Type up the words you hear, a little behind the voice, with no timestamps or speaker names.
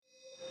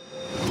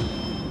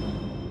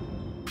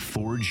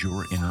forge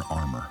your inner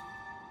armor.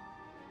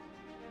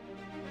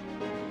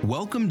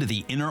 Welcome to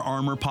the Inner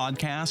Armor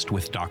Podcast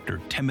with Dr.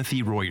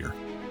 Timothy Royer,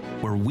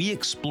 where we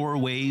explore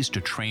ways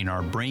to train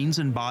our brains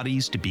and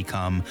bodies to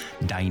become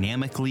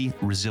dynamically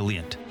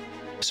resilient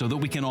so that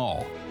we can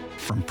all,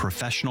 from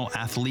professional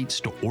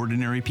athletes to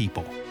ordinary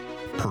people,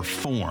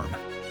 perform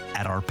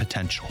at our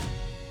potential.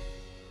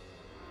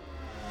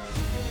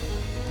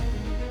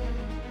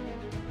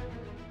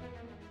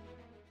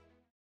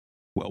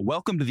 Well,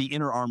 welcome to the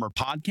Inner Armor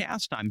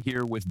Podcast. I'm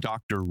here with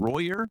Dr.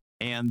 Royer.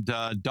 And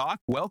Doc,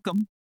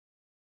 welcome.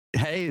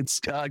 Hey, it's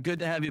good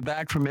to have you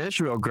back from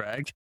Israel,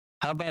 Greg.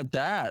 How about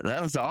that?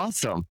 That was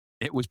awesome.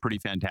 It was pretty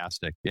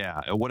fantastic.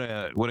 Yeah, what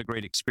a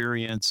great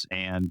experience,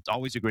 and it's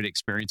always a great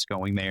experience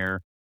going there.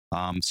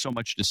 So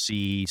much to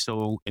see,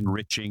 so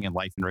enriching and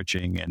life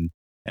enriching and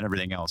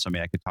everything else. I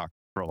mean, I could talk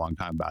for a long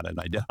time about it.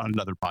 I did on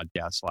another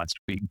podcast last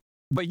week.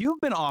 But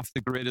you've been off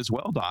the grid as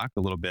well, Doc, a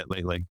little bit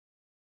lately.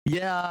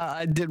 Yeah,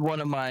 I did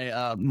one of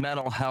my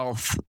mental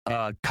health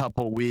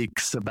couple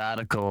weeks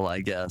sabbatical,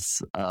 I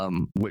guess,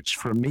 which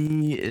for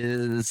me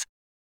is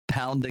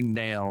pounding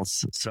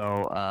nails.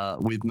 So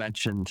we've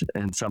mentioned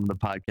in some of the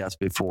podcasts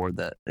before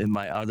that in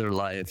my other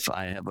life,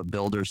 I have a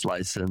builder's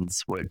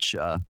license, which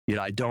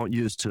I don't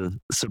use to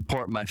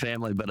support my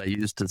family, but I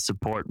use to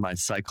support my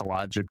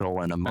psychological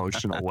and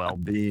emotional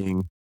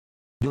well-being.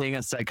 Being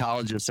a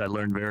psychologist, I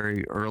learned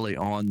very early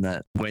on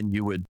that when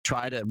you would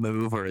try to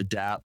move or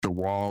adapt the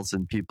walls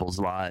in people's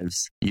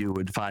lives, you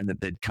would find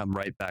that they'd come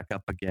right back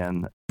up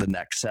again the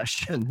next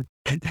session.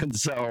 And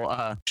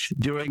so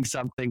doing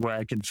something where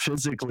I can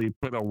physically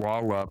put a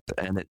wall up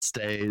and it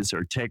stays,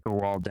 or take a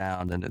wall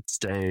down and it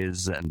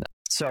stays. And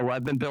so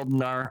I've been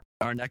building our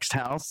next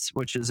house,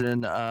 which is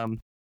in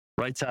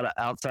right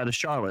outside of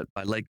Charlotte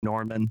by Lake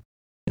Norman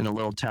in a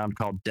little town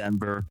called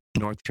Denver,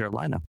 North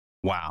Carolina.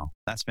 Wow,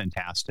 that's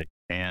fantastic.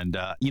 And,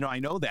 I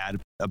know that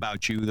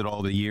about you, that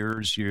all the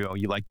years, you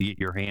like to get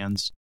your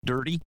hands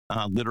dirty,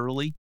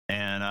 literally,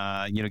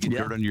 and, get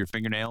dirt under your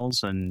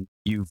fingernails. And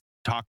you've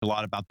talked a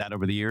lot about that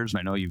over the years. And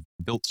I know you've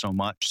built so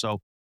much. So,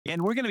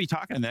 and we're going to be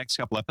talking in the next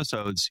couple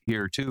episodes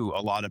here, too,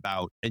 a lot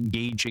about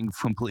engaging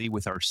fully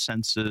with our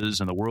senses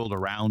and the world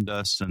around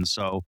us. And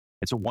so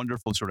it's a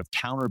wonderful sort of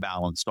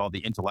counterbalance to all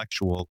the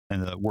intellectual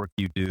and the work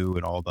you do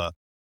and all the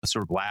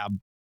sort of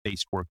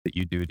lab-based work that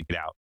you do to get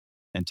out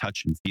and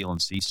touch and feel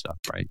and see stuff,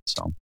 right?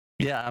 So,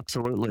 yeah,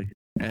 absolutely.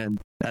 And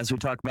as we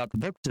talk about the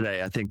book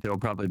today, I think there'll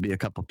probably be a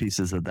couple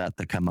pieces of that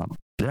come up.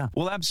 Yeah.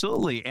 Well,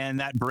 absolutely. And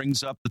that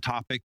brings up the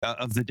topic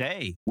of the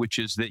day, which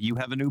is that you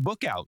have a new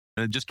book out.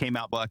 It just came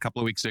out a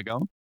couple of weeks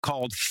ago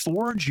called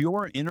Forge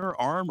Your Inner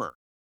Armor.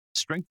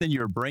 Strengthen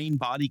your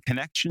brain-body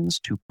connections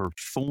to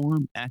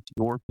perform at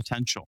your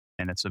potential.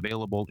 And it's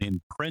available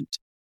in print,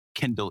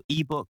 Kindle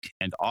ebook,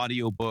 and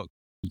audiobook.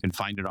 You can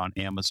find it on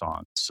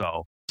Amazon.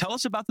 So tell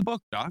us about the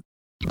book, Doc.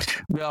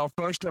 Well,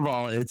 first of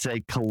all, it's a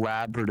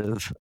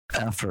collaborative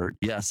effort.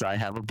 Yes, I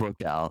have a book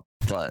out,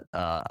 but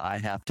I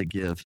have to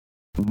give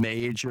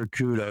major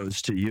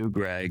kudos to you,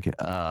 Greg.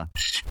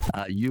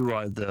 You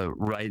are the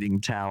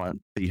writing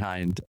talent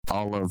behind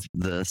all of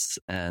this.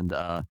 And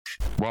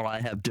while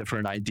I have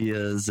different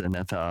ideas and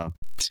have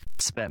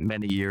spent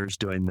many years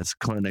doing this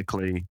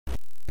clinically,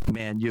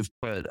 man, you've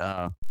put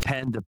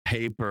pen to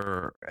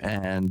paper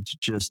and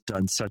just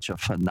done such a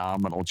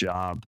phenomenal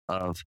job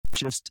of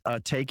just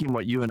taking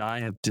what you and I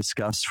have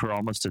discussed for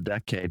almost a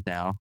decade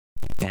now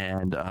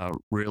and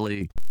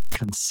really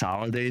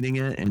consolidating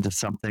it into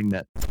something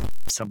that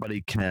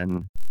somebody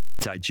can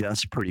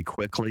digest pretty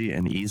quickly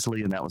and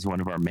easily. And that was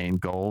one of our main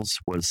goals.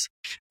 Was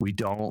we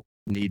don't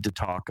need to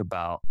talk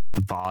about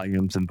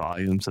volumes and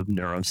volumes of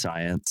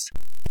neuroscience.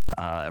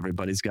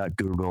 Everybody's got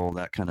Google,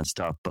 that kind of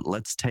stuff. But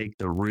let's take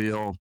the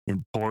real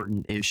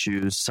important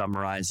issues,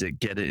 summarize it,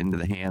 get it into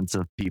the hands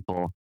of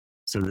people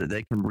so that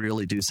they can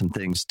really do some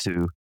things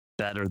to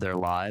better their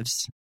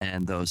lives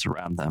and those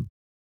around them.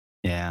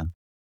 Yeah.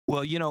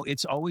 Well,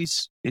 it's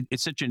always,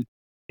 it's such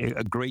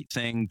a great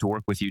thing to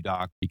work with you,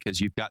 Doc,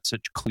 because you've got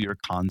such clear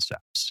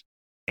concepts.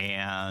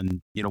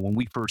 And, when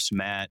we first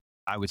met,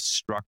 I was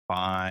struck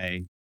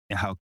by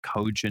how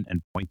cogent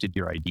and pointed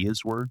your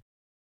ideas were.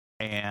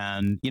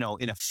 And,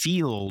 in a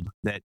field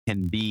that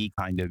can be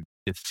kind of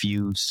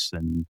diffuse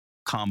and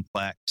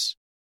complex,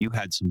 you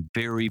had some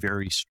very,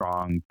 very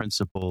strong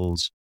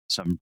principles,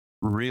 some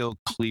real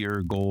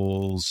clear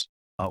goals,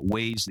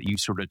 ways that you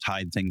sort of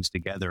tied things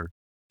together.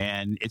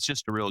 And it's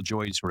just a real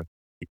joy to sort of,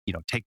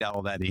 take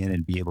all that in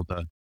and be able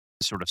to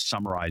sort of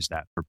summarize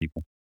that for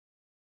people.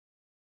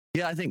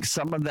 Yeah, I think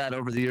some of that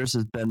over the years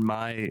has been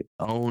my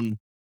own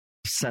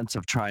sense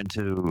of trying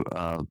to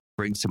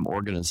bring some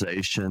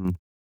organization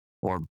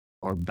or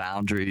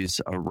boundaries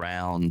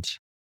around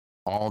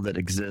all that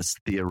exists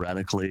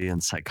theoretically in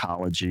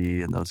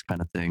psychology and those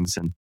kind of things.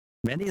 And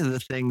many of the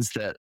things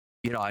that,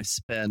 I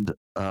spend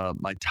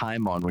my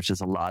time on, which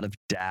is a lot of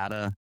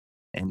data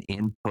and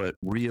input,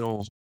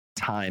 real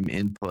time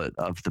input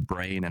of the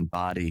brain and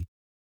body.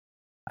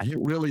 I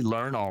didn't really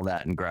learn all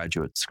that in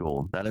graduate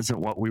school. That isn't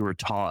what we were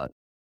taught,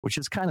 which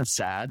is kind of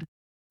sad.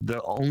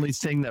 The only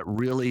thing that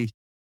really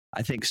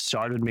I think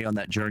started me on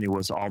that journey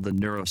was all the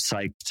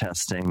neuropsych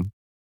testing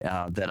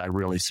that I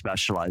really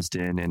specialized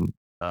in, and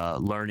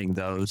learning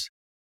those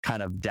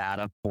kind of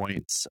data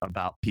points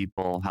about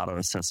people, how to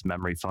assess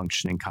memory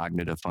functioning,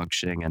 cognitive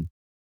functioning. And,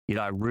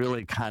 I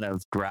really kind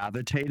of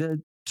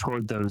gravitated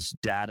toward those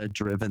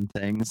data-driven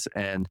things.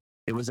 And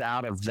it was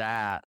out of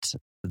that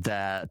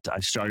I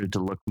started to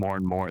look more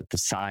and more at the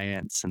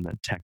science and the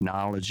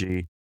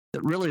technology.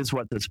 That really is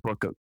what this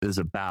book is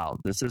about.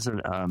 This isn't,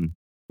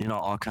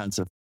 all kinds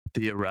of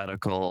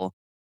theoretical,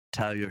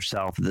 tell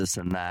yourself this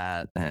and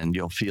that, and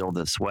you'll feel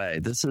this way.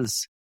 This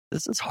is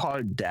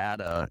hard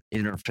data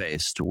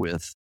interfaced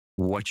with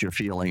what you're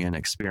feeling and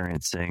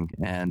experiencing.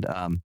 And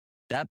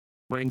that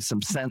brings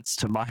some sense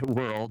to my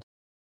world.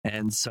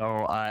 And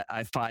so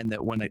I find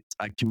that when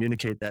I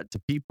communicate that to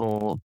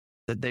people,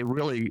 that they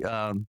really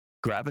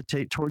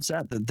gravitate towards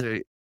that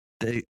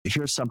they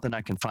here's something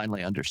I can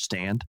finally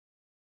understand.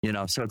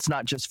 So it's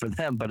not just for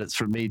them, but it's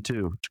for me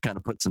too, to kind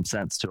of put some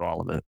sense to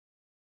all of it.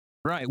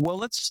 Right. Well,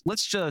 let's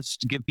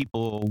just give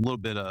people a little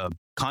bit of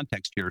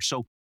context here.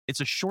 So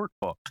it's a short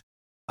book.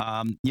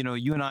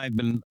 You and I have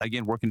been,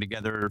 again, working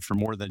together for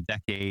more than a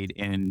decade,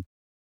 and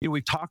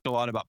we've talked a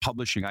lot about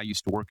publishing. I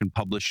used to work in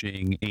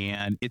publishing,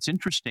 and it's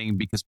interesting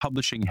because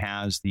publishing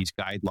has these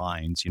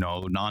guidelines.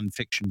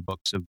 Nonfiction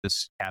books of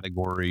this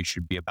category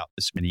should be about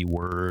this many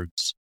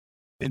words.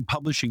 In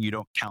publishing, you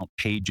don't count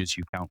pages,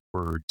 you count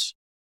words.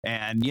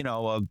 And,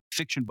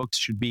 fiction books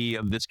should be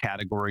of this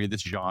category,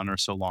 this genre,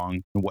 so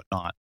long and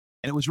whatnot.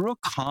 And it was real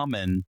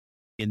common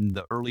in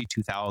the early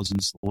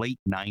 2000s, late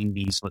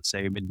 90s, let's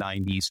say mid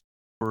 90s,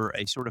 for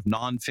a sort of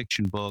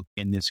nonfiction book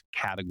in this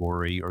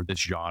category or this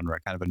genre,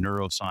 kind of a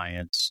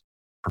neuroscience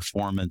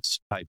performance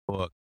type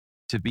book,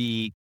 to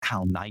be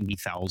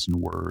 90,000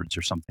 words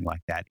or something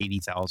like that,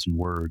 80,000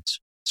 words.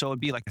 So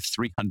it'd be like a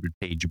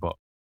 300-page book.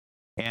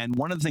 And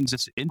one of the things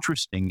that's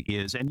interesting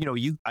is, and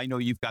I know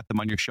you've got them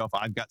on your shelf.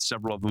 I've got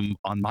several of them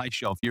on my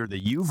shelf here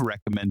that you've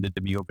recommended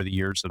to me over the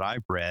years that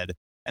I've read,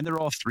 and they're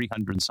all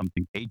 300 and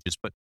something pages.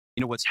 But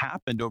what's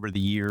happened over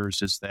the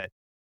years is that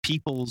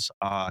people's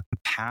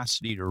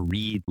capacity to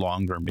read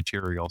longer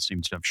material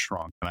seems to have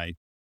shrunk. And I'm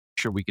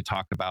sure we could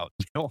talk about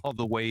all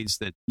the ways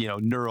that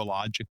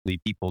neurologically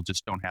people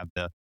just don't have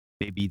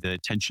maybe the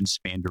attention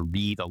span to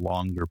read a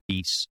longer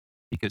piece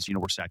because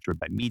we're saturated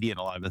by media and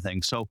a lot of the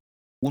things. So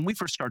when we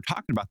first started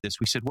talking about this,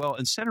 we said, well,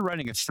 instead of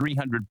writing a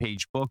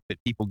 300-page book that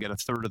people get a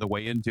third of the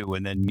way into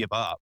and then give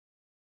up,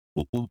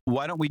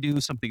 why don't we do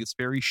something that's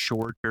very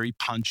short, very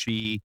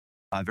punchy,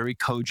 very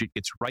cogent,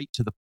 gets right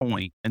to the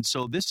point. And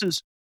so this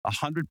is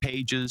 100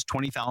 pages,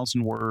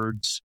 20,000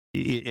 words.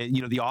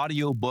 The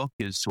audio book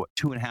is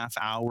 2.5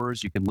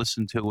 hours. You can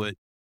listen to it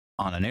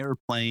on an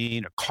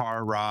airplane, a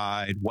car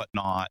ride,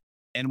 whatnot.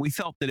 And we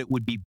felt that it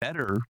would be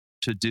better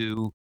to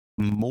do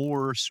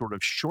more sort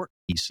of short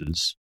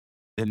pieces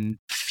than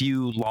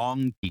few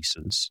long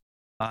pieces.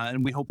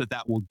 And we hope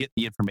that will get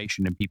the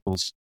information in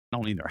people's, not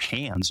only in their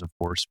hands, of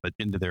course, but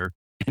into their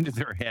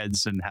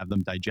heads, and have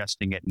them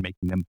digesting it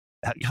and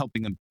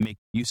helping them make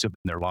use of it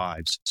in their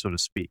lives, so to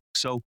speak.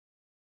 So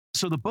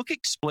the book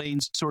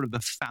explains sort of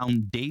the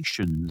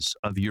foundations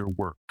of your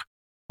work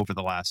over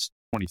the last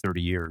 20,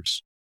 30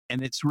 years.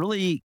 And it's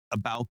really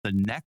about the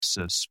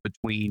nexus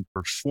between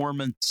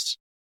performance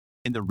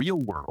in the real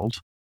world,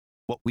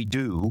 what we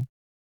do,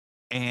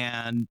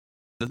 and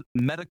the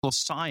medical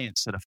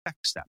science that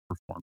affects that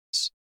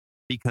performance.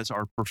 Because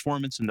our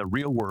performance in the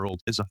real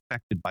world is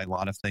affected by a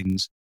lot of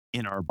things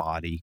in our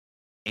body.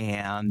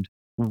 And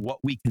what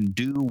we can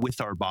do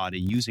with our body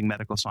using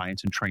medical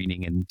science and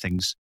training and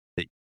things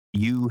that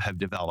you have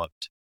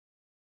developed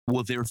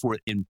will therefore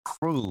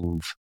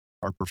improve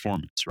our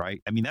performance,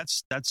 right? I mean,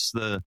 that's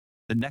the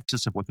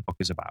nexus of what the book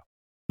is about.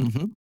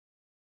 Mm-hmm.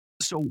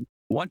 So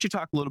why don't you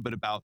talk a little bit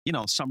about,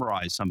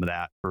 summarize some of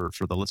that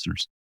for the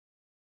listeners?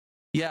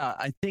 Yeah,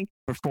 I think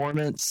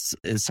performance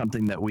is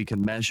something that we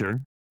can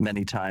measure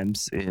many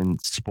times in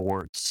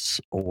sports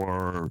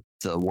or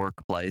the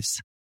workplace.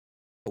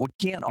 But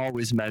we can't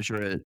always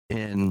measure it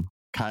in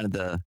kind of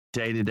the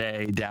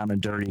day-to-day, down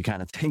and dirty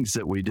kind of things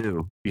that we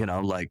do,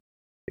 like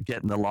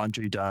getting the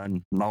laundry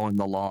done, mowing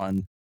the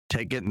lawn,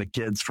 getting the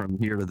kids from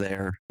here to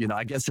there.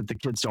 I guess if the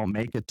kids don't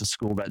make it to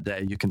school that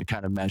day, you can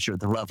kind of measure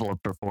the level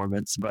of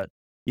performance. But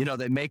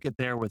they make it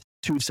there with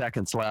 2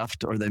 seconds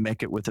left, or they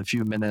make it with a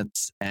few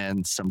minutes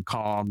and some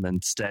calm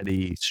and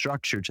steady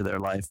structure to their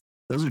life.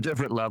 Those are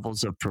different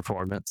levels of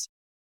performance.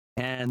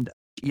 And,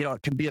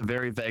 it can be a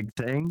very vague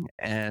thing.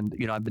 And,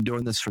 I've been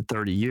doing this for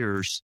 30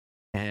 years.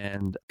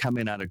 And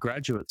coming out of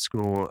graduate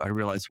school, I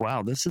realized,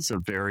 wow, this is a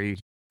very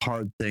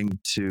hard thing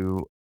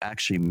to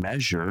actually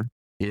measure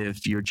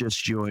if you're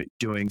just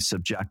doing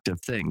subjective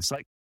things.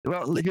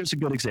 Here's a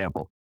good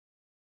example.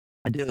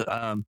 I did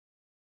a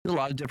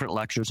lot of different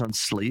lectures on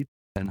sleep,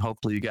 and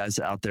hopefully you guys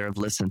out there have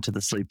listened to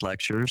the sleep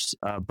lectures,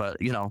 but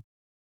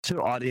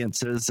to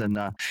audiences. And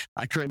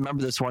I can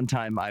remember this one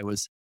time I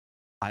was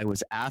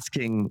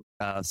asking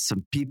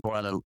some people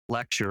at a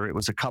lecture. It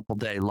was a couple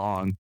day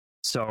long.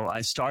 So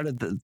I started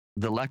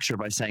the lecture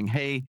by saying,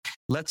 hey,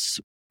 let's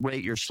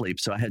rate your sleep.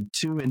 So I had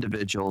two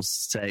individuals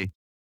say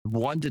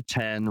 1 to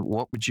 10,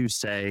 what would you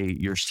say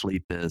your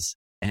sleep is?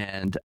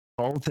 And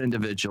both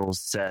individuals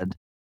said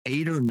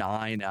 8 or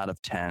 9 out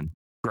of 10.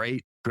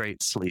 Great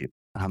sleep.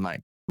 I'm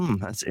like,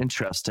 that's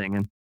interesting.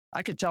 And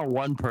I could tell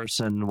one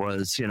person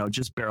was,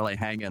 just barely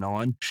hanging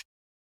on.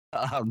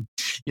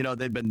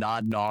 They've been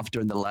nodding off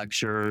during the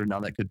lecture.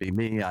 Now that could be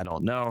me. I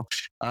don't know.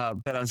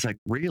 But I was like,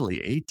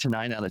 really, 8 to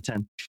 9 out of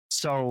 10.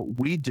 So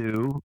we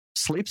do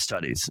sleep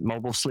studies,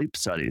 mobile sleep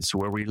studies,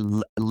 where we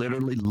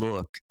literally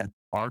look at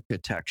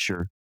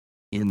architecture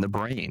in the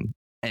brain,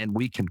 and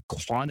we can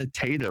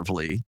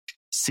quantitatively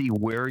see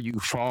where you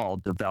fall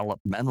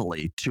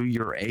developmentally to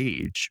your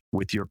age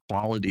with your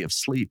quality of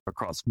sleep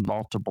across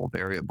multiple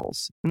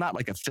variables. Not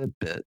like a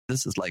Fitbit.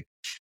 This is like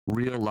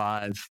real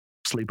live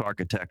sleep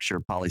architecture,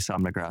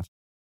 polysomnograph.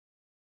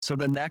 So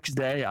the next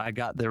day I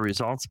got their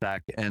results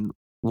back, and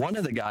one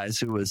of the guys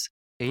who was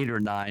 8 or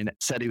 9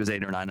 said he was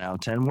 8 or 9 out of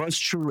 10 was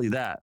truly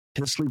that.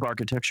 His sleep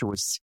architecture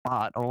was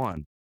spot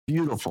on.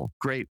 Beautiful,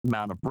 great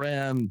amount of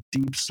REM,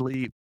 deep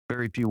sleep,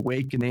 very few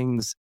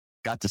awakenings,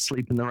 got to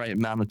sleep in the right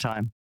amount of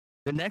time.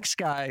 The next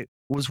guy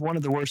was one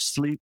of the worst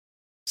sleep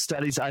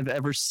studies I've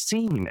ever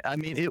seen. I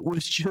mean, it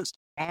was just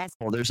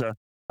awful. There's a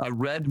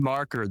red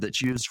marker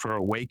that's used for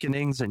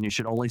awakenings, and you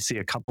should only see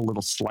a couple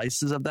little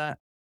slices of that.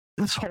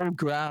 This whole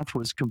graph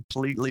was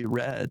completely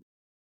red.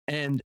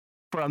 And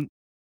from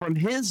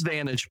his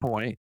vantage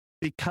point,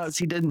 because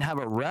he didn't have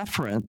a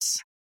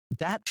reference,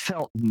 that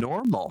felt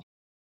normal,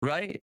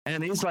 right?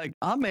 And he's like,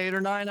 I'm 8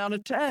 or 9 out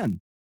of 10.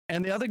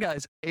 And the other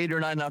guy's 8 or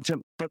 9 out of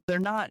 10, but they're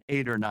not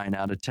 8 or 9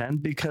 out of 10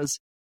 because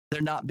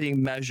they're not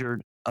being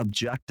measured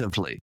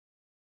objectively.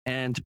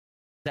 And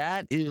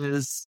that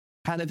is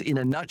kind of in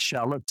a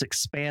nutshell. Let's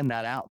expand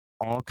that out.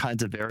 All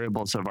kinds of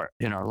variables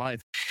in our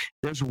life.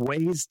 There's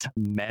ways to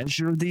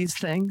measure these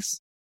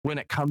things when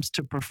it comes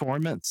to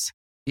performance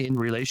in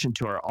relation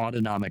to our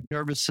autonomic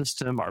nervous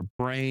system, our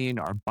brain,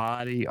 our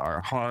body,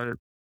 our heart,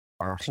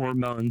 our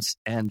hormones.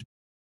 And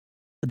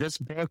this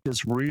book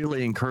is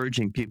really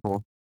encouraging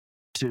people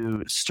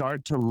to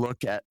start to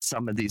look at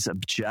some of these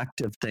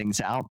objective things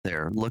out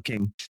there,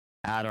 looking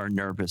at our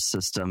nervous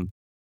system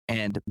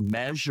and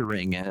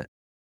measuring it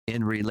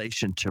in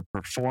relation to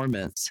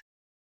performance,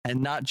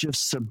 and not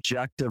just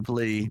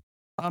subjectively,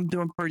 I'm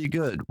doing pretty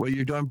good. Well,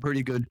 you're doing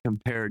pretty good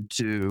compared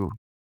to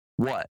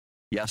what?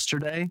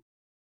 Yesterday?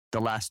 The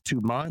last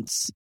 2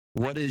 months?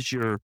 What is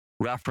your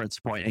reference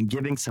point? And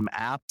giving some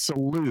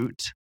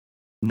absolute,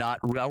 not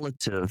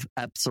relative,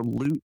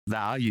 absolute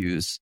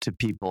values to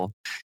people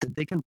that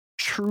they can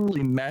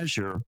truly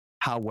measure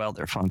how well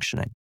they're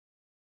functioning.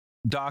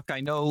 Doc,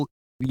 I know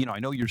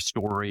your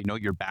story, know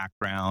your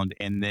background,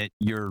 and that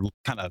your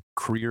kind of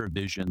career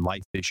vision,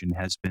 life vision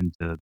has been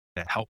to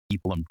help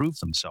people improve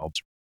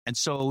themselves. And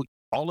so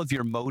all of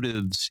your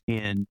motives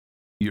in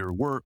your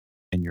work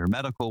and your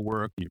medical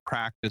work and your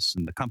practice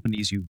and the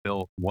companies you've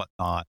built,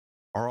 whatnot,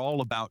 are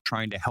all about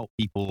trying to help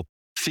people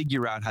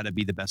figure out how to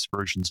be the best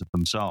versions of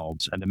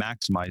themselves and to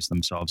maximize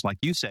themselves, like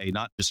you say,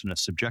 not just in a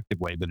subjective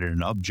way, but in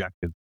an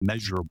objective,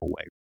 measurable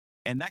way.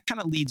 And that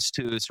kind of leads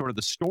to sort of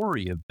the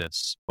story of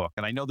this book.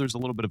 And I know there's a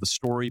little bit of a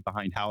story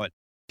behind how it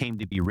came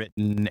to be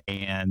written,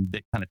 and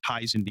that kind of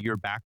ties into your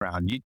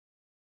background. You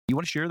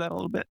want to share that a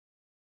little bit?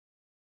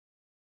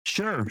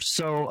 Sure.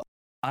 So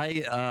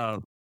I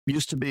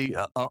used to be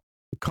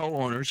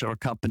co-owners of a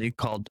company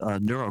called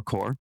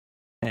NeuroCore,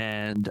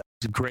 and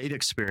it's a great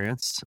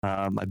experience.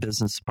 My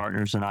business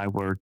partners and I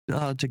were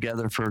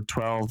together for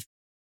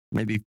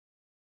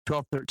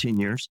 13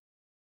 years.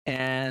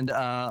 And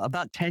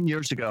about 10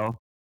 years ago,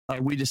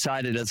 we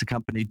decided as a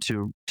company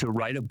to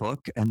write a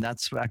book. And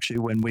that's actually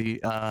when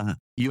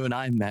you and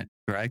I met,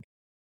 Greg.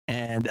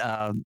 And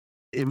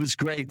it was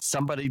great.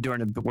 Somebody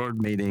during a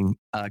board meeting,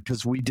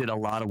 because we did a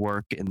lot of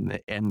work and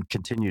I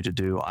continue to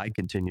do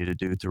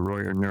through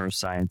Royer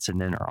Neuroscience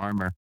and Inner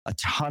Armor, a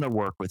ton of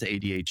work with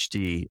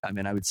ADHD. I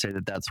mean, I would say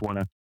that's one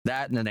of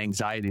that and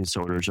anxiety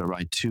disorders are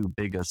my two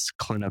biggest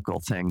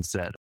clinical things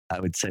that I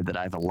would say that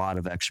I have a lot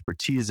of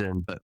expertise in.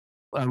 But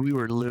we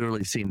were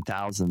literally seeing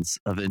thousands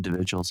of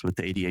individuals with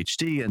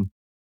ADHD. And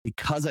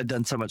because I'd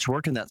done so much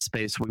work in that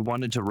space, we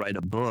wanted to write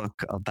a book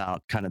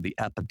about kind of the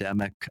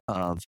epidemic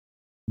of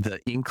the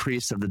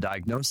increase of the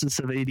diagnosis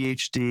of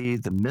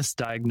ADHD, the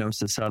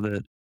misdiagnosis of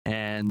it,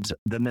 and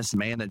the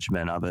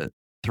mismanagement of it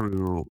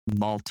through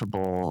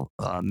multiple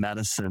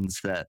medicines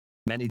that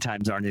many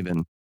times aren't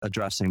even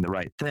addressing the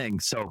right thing.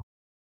 So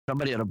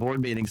somebody at a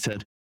board meeting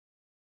said,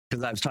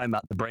 because I was talking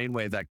about the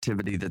brainwave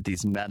activity that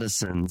these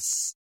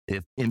medicines,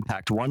 if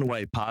impact one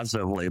way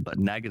positively, but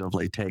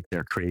negatively take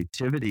their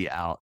creativity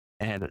out.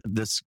 And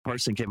this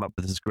person came up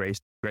with this great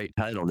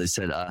title. They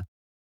said,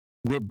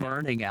 we're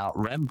burning out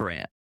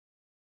Rembrandt.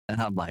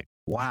 And I'm like,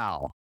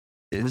 wow,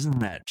 isn't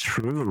that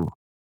true?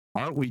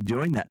 Aren't we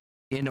doing that?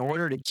 In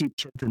order to keep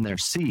kids in their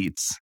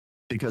seats,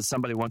 because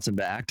somebody wants them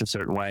to act a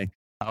certain way,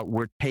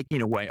 we're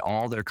taking away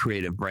all their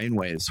creative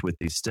brainwaves with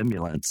these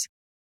stimulants,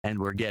 and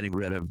we're getting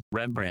rid of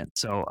Rembrandt.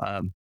 So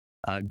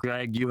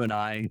Greg, you and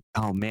I,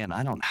 oh man,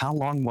 how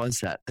long was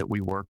that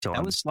we worked on?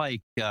 That was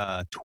like,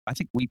 I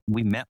think we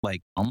met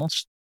like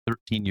almost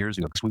 13 years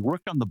ago because we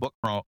worked on the book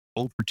for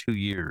over 2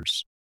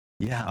 years.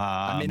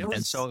 Yeah. It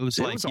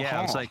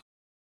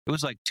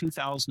was like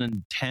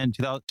 2010,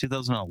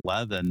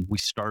 2011,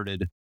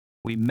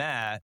 we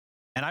met.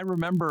 And I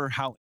remember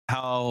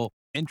how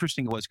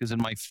interesting it was because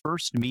in my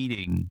first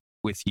meeting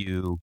with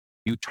you,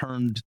 you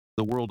turned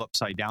the world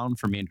upside down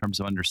for me in terms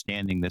of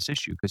understanding this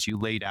issue because you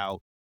laid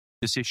out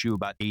this issue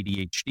about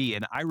ADHD.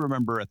 And I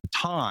remember at the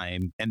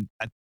time, and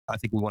I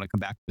think we want to come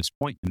back to this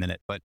point in a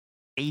minute, but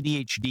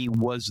ADHD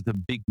was the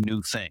big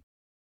new thing,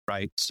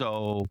 right?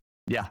 So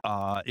yeah,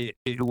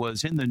 it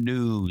was in the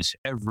news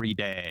every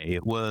day.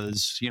 It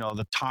was,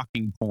 the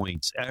talking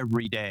points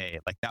every day.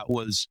 Like that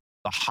was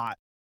the hot,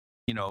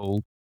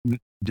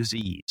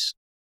 disease.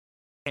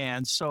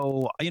 And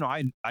so,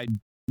 I'd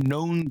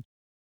known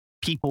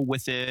people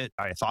with it.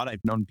 I thought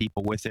I'd known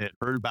people with it,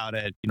 heard about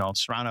it,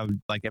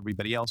 surrounded like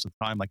everybody else at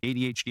the time, like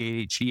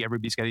ADHD,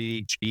 everybody's got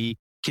ADHD,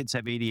 kids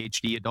have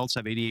ADHD, adults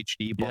have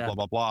ADHD, blah,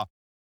 blah, blah.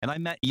 And I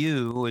met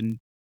you and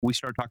we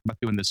started talking about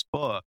doing this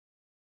book.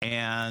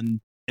 And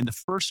in the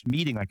first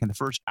meeting, like in the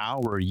first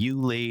hour,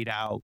 you laid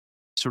out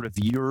sort of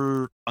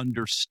your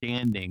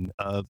understanding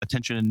of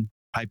attention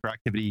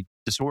hyperactivity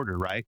disorder,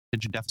 right?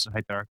 Attention deficit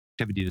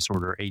hyperactivity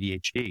disorder,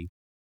 ADHD.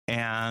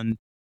 And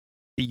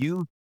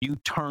you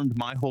turned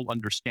my whole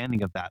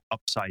understanding of that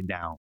upside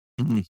down.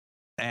 Mm-hmm.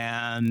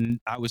 And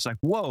I was like,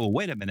 whoa,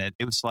 wait a minute.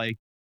 It was like,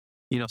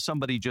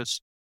 somebody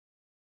just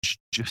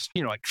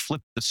like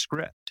flipped the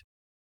script.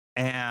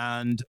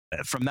 And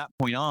from that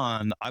point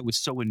on, I was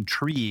so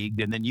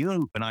intrigued. And then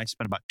you and I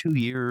spent about 2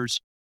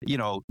 years,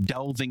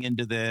 delving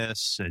into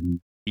this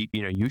and,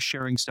 you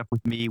sharing stuff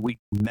with me. We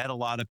met a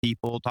lot of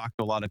people, talked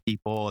to a lot of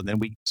people, and then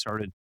we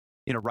started,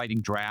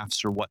 writing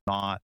drafts or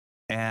whatnot.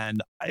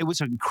 And it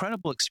was an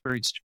incredible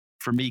experience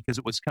for me because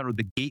it was kind of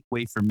the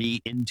gateway for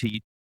me into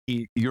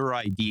your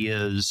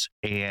ideas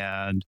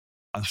and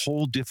a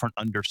whole different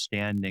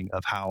understanding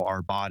of how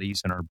our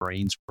bodies and our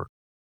brains work.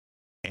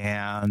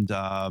 And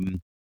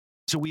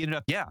so we ended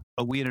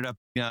up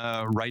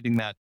writing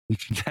that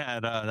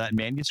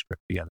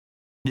manuscript together.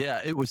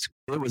 Yeah, it was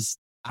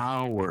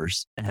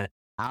hours and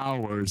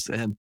hours,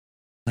 and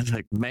I was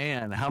like,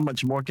 man, how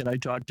much more can I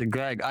talk to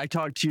Greg? I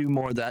talked to you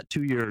more that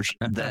 2 years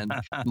than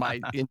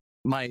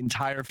my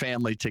entire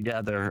family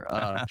together.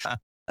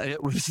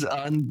 It was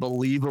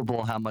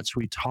unbelievable how much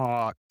we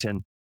talked.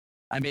 And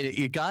I mean,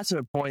 it got to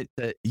a point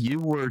that you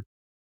were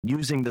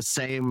using the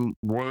same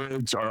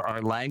words or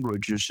our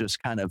language was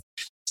just kind of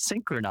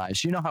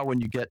synchronized. You know how when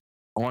you get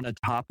on a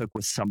topic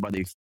with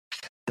somebody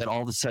that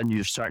all of a sudden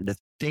you're starting to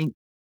think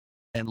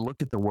and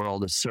look at the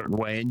world a certain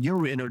way, and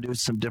you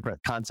introduced some different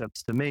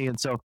concepts to me. And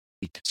so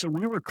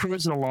we were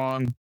cruising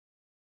along,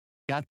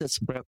 got this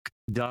book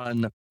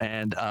done,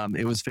 and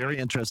it was very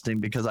interesting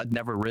because I'd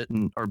never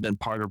written or been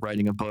part of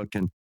writing a book.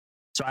 And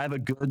so I have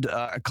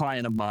a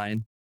client of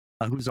mine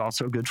who's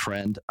also a good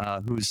friend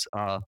who's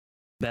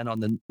been on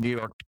the New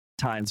York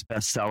Times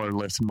bestseller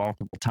list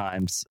multiple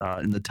times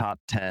in the top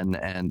 10.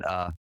 And,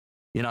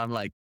 I'm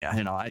like,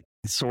 I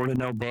sort of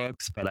know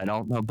books, but I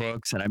don't know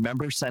books. And I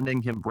remember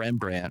sending him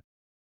Rembrandt,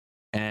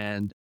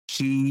 and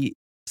he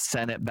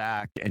sent it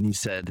back and he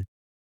said,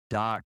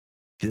 Doc,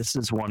 this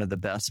is one of the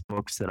best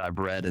books that I've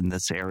read in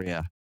this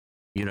area.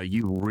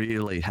 You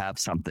really have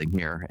something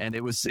here. And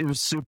it was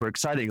super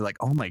exciting. Like,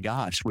 oh my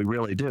gosh, we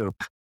really do.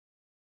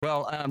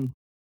 Well,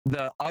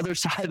 the other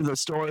side of the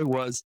story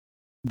was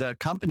the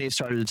company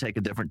started to take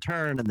a different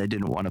turn and they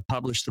didn't want to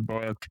publish the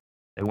book.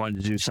 They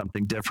wanted to do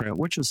something different,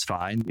 which was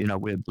fine.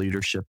 We had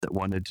leadership that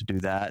wanted to do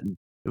that. And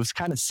it was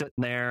kind of sitting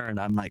there and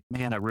I'm like,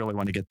 man, I really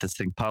want to get this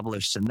thing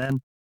published. And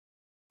then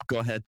go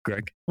ahead,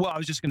 Greg. Well, I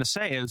was just going to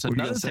say, it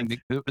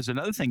was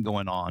another thing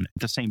going on at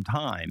the same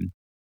time,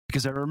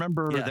 because I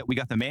remember that we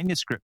got the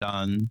manuscript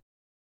done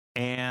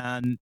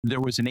and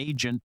there was an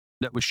agent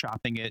that was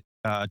shopping it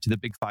to the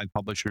big 5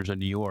 publishers in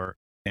New York.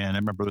 And I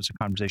remember there was a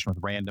conversation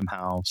with Random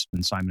House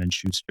and Simon &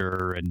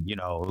 Schuster, and,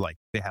 like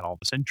they had all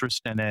this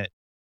interest in it.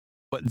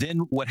 But then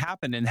what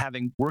happened, and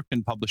having worked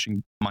in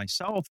publishing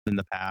myself in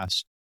the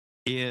past,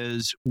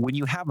 is when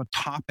you have a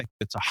topic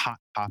that's a hot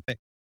topic,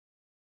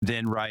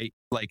 then, right,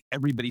 like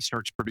everybody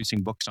starts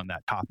producing books on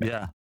that topic.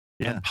 Yeah.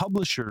 And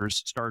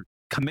publishers start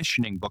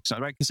commissioning books on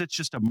it, right? Because it's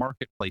just a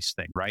marketplace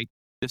thing, right?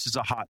 This is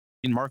a hot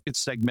in market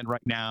segment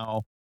right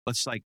now.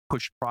 Let's like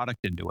push product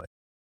into it.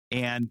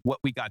 And what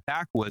we got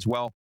back was,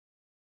 well,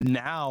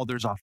 now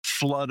there's a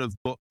flood of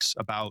books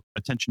about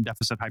attention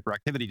deficit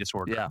hyperactivity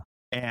disorder. Yeah.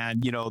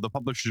 And, the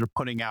publishers are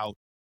putting out,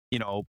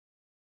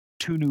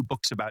 2 new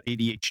books about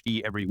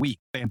ADHD every week.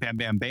 Bam, bam,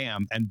 bam,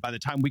 bam. And by the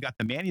time we got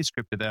the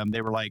manuscript to them,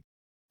 they were like,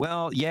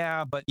 well,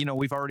 yeah, but,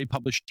 we've already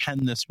published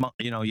 10 this month,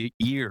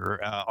 year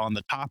on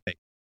the topic.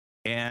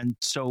 And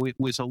so it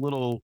was a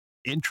little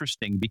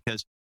interesting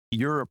because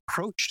your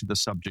approach to the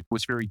subject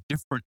was very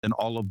different than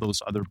all of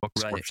those other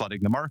books were flooding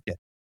the market.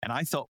 And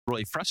I felt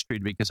really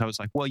frustrated because I was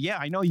like, well, yeah,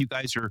 I know you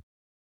guys are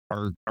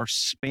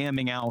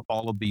spamming out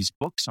all of these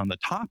books on the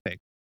topic,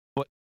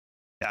 but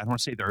I don't want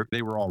to say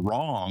they were all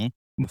wrong.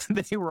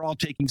 They were all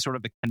taking sort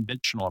of a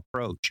conventional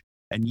approach.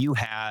 And you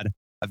had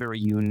a very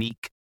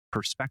unique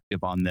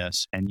perspective on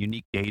this and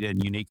unique data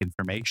and unique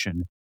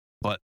information.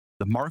 But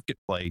the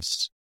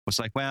marketplace was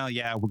like, well,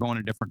 yeah, we're going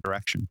a different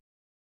direction.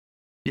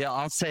 Yeah,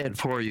 I'll say it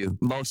for you.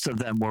 Most of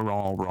them were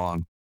all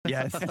wrong.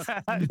 Yeah,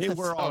 they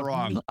were all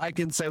wrong. I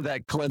can say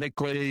that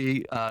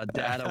clinically,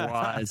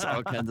 data-wise,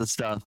 all kinds of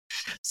stuff.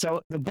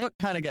 So the book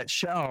kind of got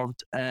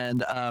shelved,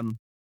 and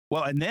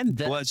well, and then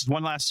was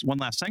one last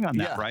thing on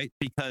that, Yeah. right?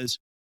 Because,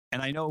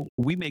 and I know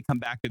we may come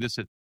back to this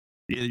at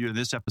either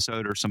this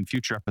episode or some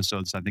future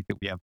episodes, I think that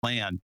we have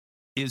planned,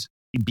 is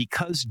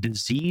because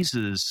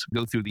diseases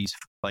go through these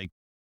like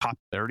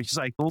popularity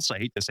cycles. I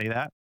hate to say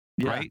that,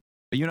 right?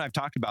 But you and I have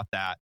talked about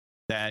that,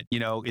 you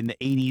know, in the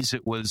 80s,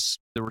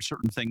 there were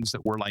certain things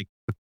that were like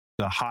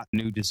the hot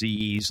new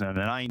disease, and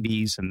the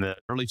 90s and the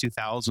early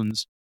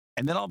 2000s.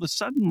 And then all of a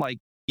sudden, like,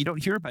 you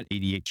don't hear about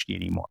ADHD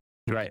anymore.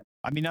 Right.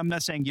 I mean, I'm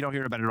not saying you don't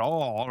hear about it at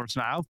all or it's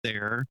not out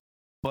there,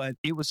 but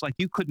it was like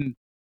you couldn't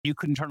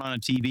turn on a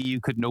TV, you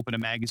couldn't open a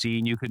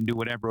magazine, you couldn't do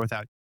whatever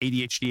without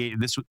ADHD.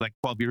 This was like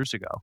 12 years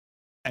ago.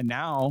 And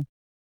now,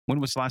 when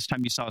was the last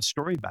time you saw a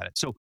story about it?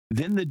 So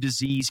then the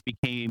disease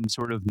became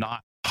sort of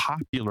not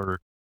popular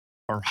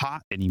or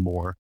hot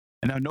anymore.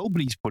 And now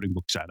nobody's putting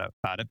books out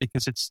about it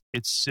because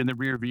it's in the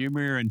rear view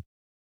mirror,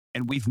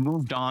 and we've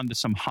moved on to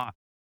some hot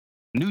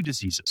new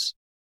diseases.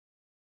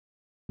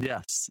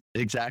 Yes,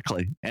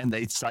 exactly. And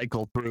they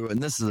cycle through.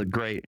 And this is a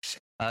great,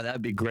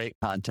 that'd be great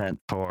content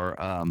for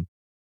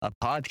a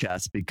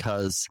podcast,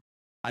 because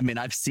I mean,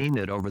 I've seen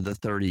it over the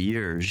 30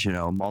 years, you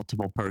know,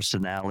 multiple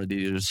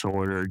personality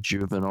disorder,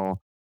 juvenile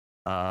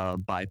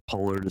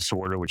bipolar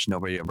disorder, which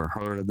nobody ever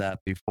heard of that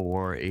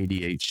before,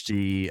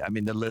 ADHD. I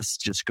mean, the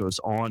list just goes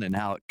on, and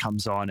how it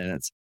comes on,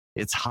 and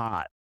it's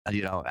hot,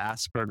 you know,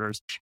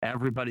 Asperger's,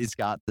 everybody's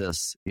got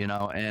this, you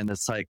know, and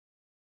it's like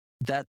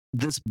that,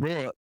 this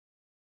book,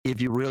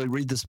 if you really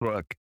read this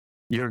book,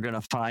 you're going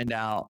to find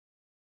out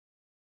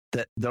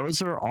that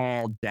those are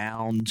all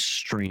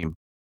downstream.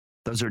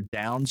 Those are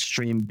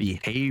downstream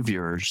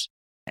behaviors.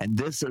 And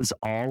this is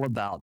all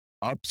about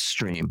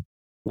upstream,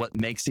 what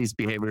makes these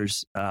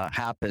behaviors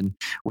happen,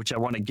 which I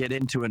want to get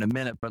into in a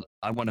minute. But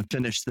I want to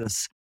finish the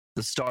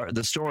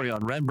story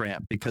on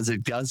Rembrandt, because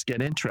it does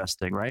get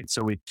interesting, right?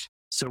 So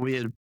we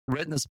had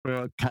written this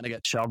book, kind of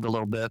got shelved a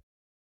little bit.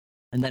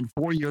 And then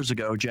 4 years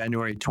ago,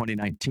 January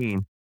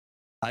 2019,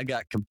 I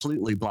got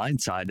completely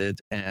blindsided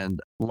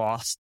and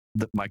lost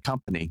my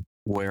company,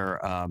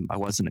 where I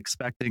wasn't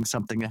expecting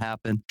something to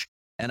happen.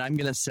 And I'm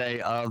going to say,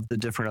 of the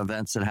different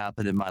events that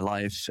happened in my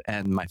life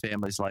and my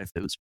family's life,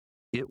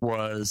 it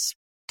was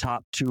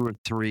top 2 or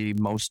 3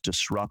 most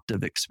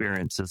disruptive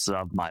experiences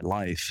of my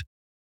life.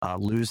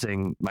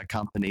 Losing my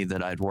company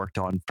that I'd worked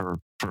on for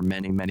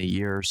many, many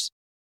years.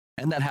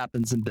 And that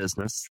happens in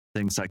business.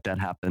 Things like that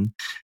happen.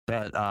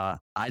 But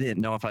I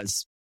didn't know if I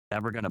was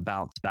ever going to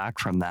bounce back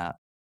from that.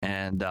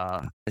 And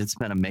it's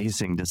been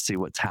amazing to see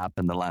what's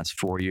happened the last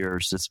 4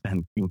 years. It's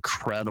been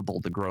incredible,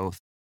 the growth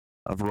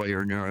of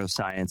Royer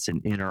Neuroscience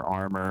and Inner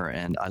Armor.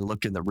 And I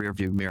look in the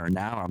rearview mirror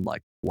now, I'm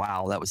like,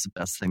 wow, that was the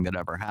best thing that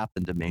ever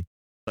happened to me.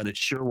 But it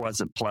sure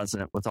wasn't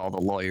pleasant with all the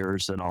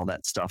lawyers and all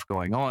that stuff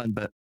going on.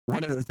 But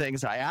one of the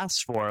things I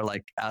asked for,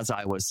 like as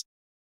I was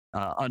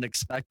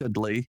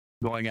unexpectedly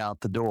going out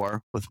the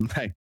door with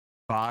my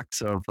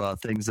box of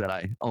things that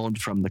I owned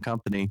from the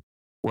company,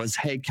 was,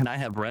 hey, can I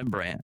have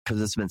Rembrandt? Because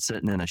it's been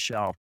sitting in a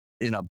shelf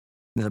in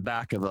the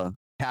back of a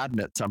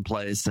cabinet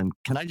someplace. And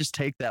can I just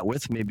take that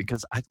with me?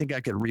 Because I think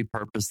I could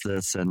repurpose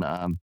this. And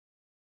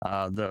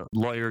the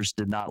lawyers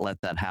did not let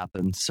that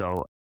happen.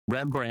 So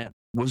Rembrandt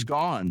was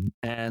gone.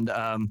 And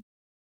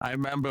I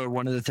remember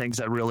one of the things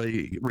I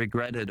really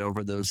regretted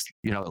over those,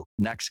 you know,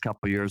 next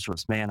couple of years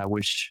was, man,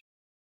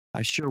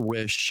 I sure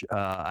wish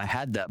I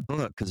had that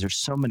book, because there's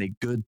so many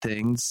good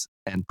things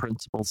and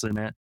principles in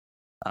it.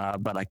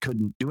 But I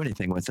couldn't do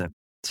anything with it.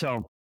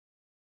 So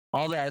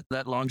all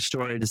that long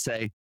story to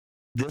say,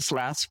 this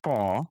last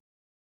fall,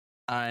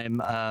 I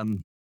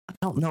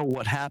don't know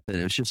what happened.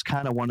 It was just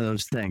kind of one of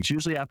those things.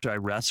 Usually after I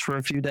rest for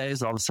a few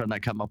days, all of a sudden I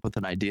come up with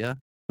an idea.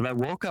 But I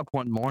woke up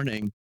one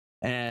morning,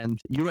 and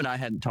you and I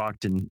hadn't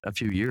talked in a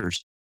few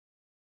years.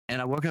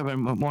 And I woke up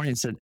in the morning and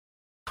said,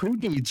 who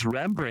needs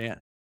Rembrandt?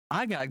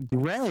 I got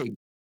Greg.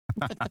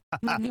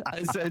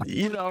 I said,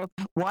 you know,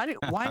 why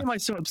am I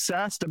so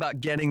obsessed about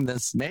getting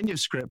this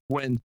manuscript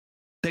when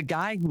the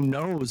guy who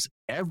knows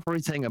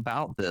everything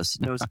about this,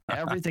 knows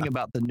everything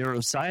about the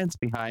neuroscience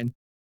behind,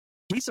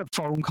 he's a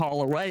phone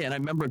call away. And I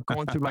remember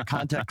going through my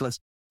contact list,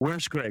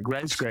 where's Greg?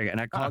 Where's Greg?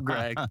 And I called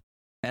Greg,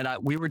 and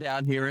we were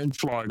down here in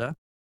Florida,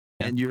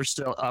 and you're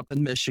still up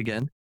in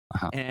Michigan.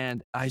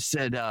 And I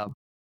said,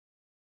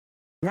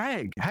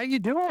 Greg, how you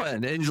doing?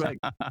 And he's like,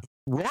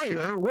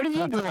 Royer, what are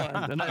you doing?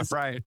 And I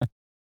said,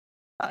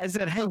 I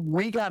said, hey,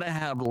 we got to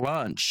have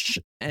lunch.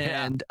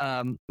 And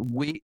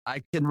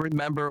I can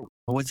remember,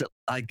 was it,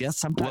 I guess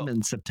sometime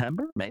in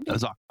September, maybe? It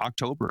was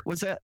October.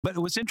 Was that? But it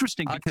was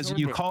interesting because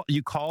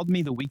you called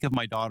me the week of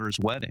my daughter's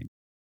wedding.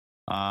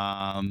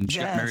 She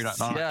got married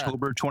on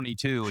October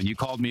 22, and you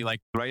called me like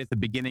right at the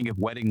beginning of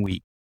wedding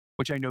week,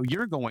 which I know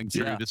you're going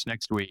through this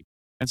next week.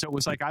 And so it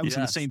was like I was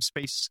in the same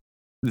space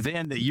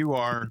then that you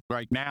are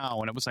right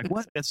now. And it was like,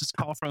 what? That's this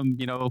call from,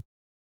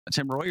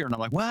 Tim Royer. And I'm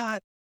like,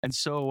 what? And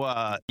so,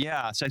 so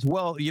I said,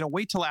 well,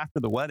 wait till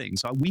after the wedding.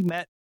 So we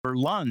met for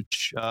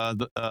lunch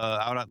out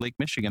at Lake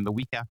Michigan the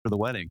week after the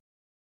wedding.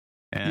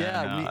 And,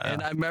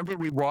 and I remember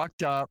we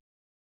walked up.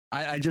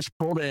 I just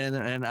pulled in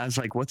and I was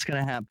like, what's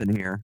going to happen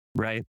here?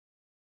 Right.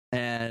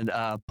 And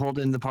pulled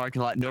in the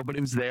parking lot.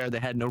 Nobody was there. They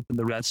hadn't opened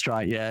the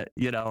restaurant yet.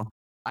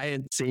 I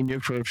hadn't seen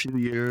you for a few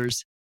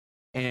years.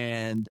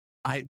 And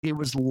it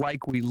was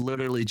like we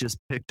literally just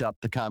picked up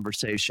the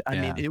conversation. I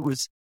mean, it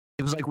was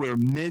like we were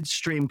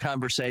midstream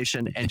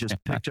conversation and just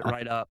picked it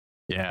right up.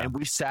 Yeah. And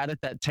we sat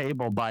at that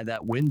table by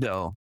that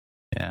window.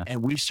 Yeah.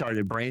 And we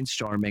started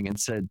brainstorming and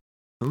said,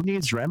 who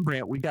needs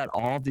Rembrandt? We got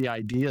all the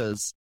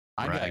ideas.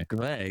 I got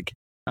Greg.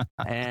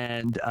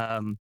 And,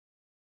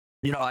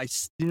 I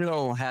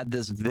still had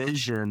this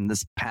vision,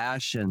 this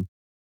passion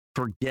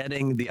for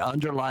getting the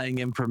underlying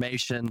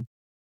information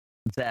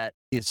that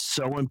is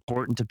so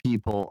important to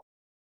people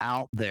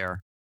out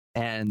there.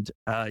 And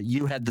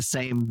you had the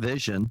same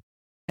vision.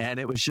 And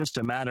it was just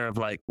a matter of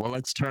like, well,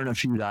 let's turn a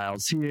few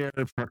dials here,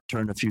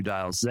 turn a few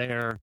dials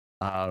there.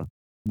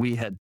 We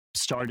had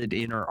started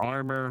Inner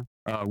Armor,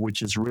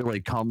 which is really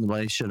a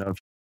culmination of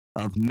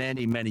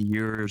many, many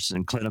years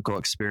in clinical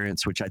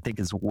experience, which I think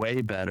is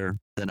way better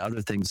than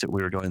other things that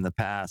we were doing in the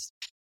past.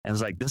 And it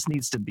was like, this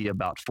needs to be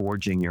about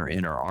forging your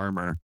inner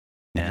armor.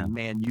 Yeah. And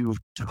man, you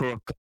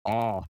took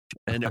off.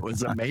 And it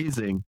was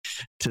amazing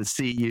to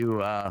see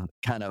you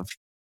kind of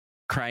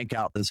crank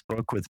out this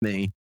book with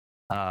me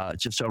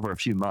just over a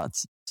few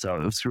months. So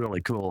it was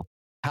really cool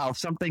how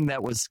something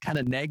that was kind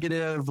of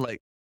negative, like,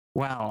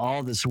 wow,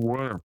 all this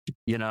work,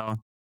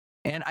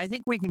 and I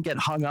think we can get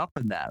hung up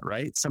in that,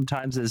 right?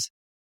 Sometimes is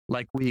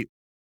like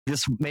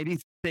this maybe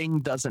thing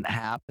doesn't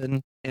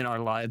happen in our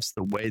lives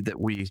the way that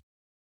we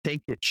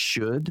think it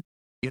should,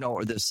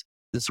 or this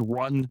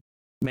one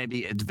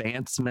maybe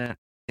advancement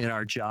in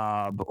our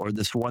job or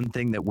this one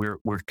thing that we're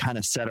kind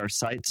of set our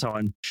sights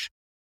on.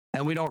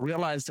 And we don't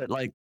realize that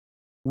like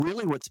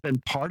really what's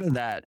been part of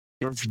that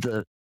is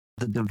the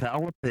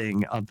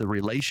developing of the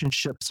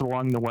relationships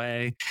along the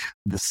way,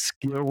 the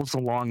skills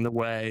along the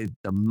way,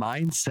 the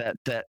mindset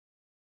that,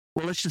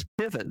 well, let's just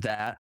pivot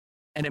that.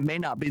 And it may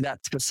not be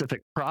that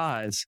specific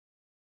prize,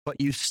 but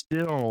you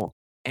still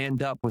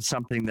end up with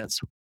something that's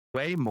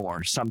way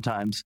more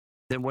sometimes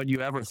than what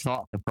you ever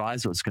thought the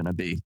prize was going to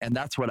be. And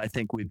that's what I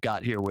think we've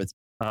got here with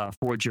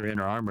Forge Your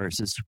Inner Armors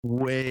is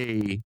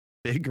way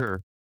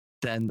bigger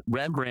than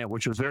Rembrandt,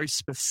 which was very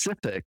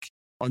specific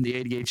on the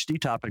ADHD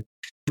topic.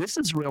 This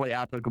is really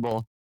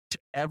applicable to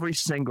every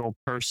single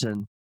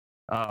person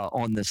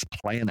on this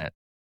planet.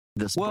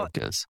 This book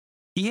is.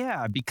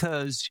 Yeah,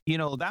 because,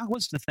 that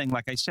was the thing,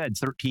 like I said,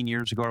 13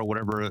 years ago or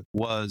whatever it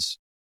was,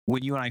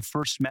 when you and I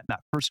first met in that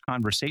first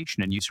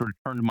conversation, and you sort of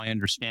turned my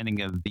understanding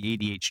of the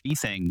ADHD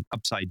thing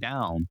upside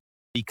down,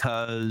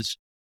 because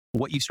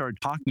what you started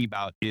talking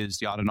about is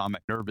the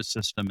autonomic nervous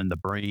system and the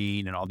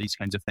brain and all these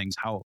kinds of things,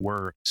 how it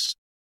works.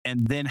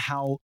 And then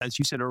how, as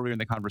you said earlier in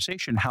the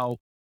conversation, how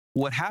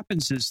what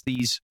happens is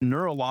these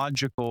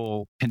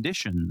neurological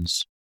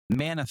conditions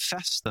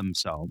manifest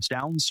themselves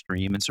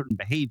downstream in certain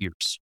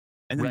behaviors.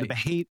 And then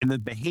the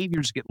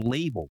behaviors get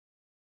labeled.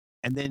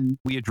 And then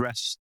we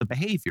address the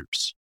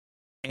behaviors.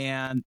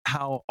 And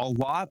how a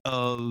lot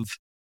of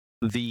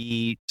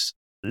the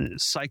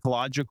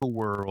psychological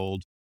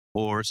world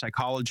or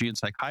psychology and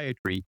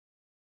psychiatry,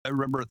 I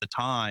remember at the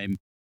time,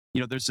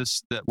 there's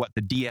the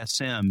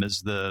DSM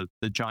is the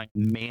giant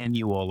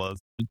manual of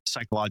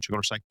psychological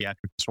or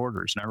psychiatric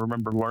disorders. And I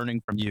remember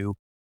learning from you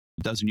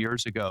a dozen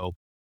years ago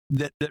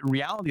that in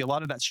reality, a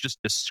lot of that's just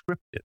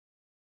descriptive.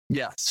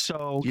 Yes.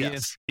 So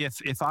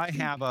if I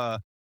have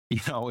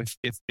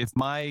if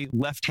my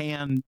left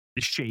hand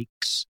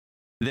shakes,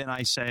 then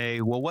I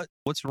say, well,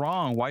 what's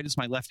wrong? Why does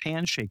my left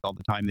hand shake all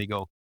the time? They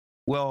go,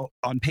 well,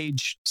 on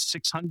page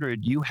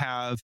 600, you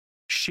have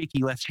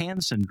shaky left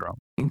hand syndrome.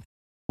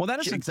 Well, that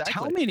doesn't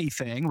tell me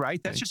anything, right?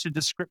 That's just a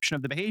description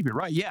of the behavior,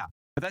 right? Yeah,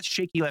 but that's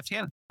shaky left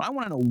hand. I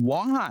want to know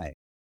why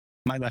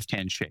my left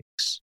hand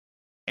shakes.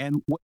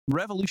 And what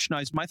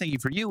revolutionized my thinking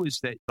for you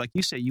is that, like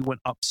you say, you went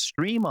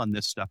upstream on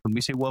this stuff. And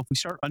we say, well, if we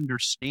start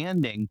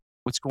understanding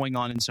what's going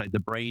on inside the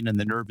brain and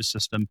the nervous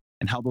system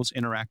and how those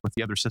interact with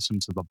the other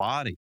systems of the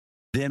body,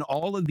 then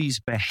all of these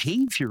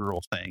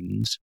behavioral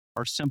things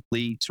are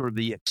simply sort of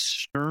the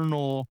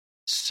external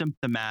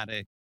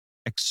symptomatic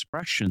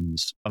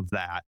expressions of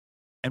that.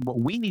 And what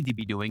we need to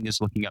be doing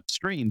is looking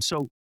upstream.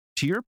 So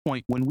to your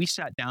point, when we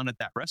sat down at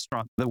that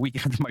restaurant the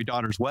week after my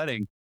daughter's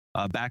wedding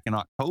back in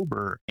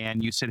October,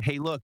 and you said, hey,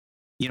 look,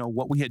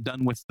 what we had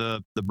done with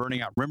the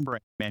Burning Out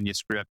Rembrandt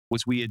manuscript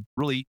was we had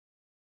really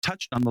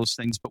touched on those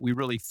things, but we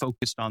really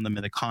focused on them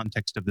in the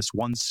context of this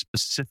one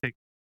specific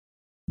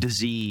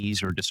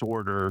disease or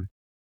disorder,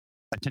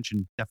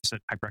 attention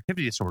deficit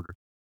hyperactivity disorder.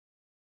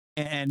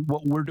 And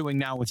what we're doing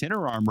now with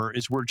Inner Armor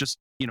is we're just,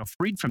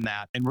 freed from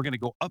that, and we're going to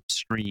go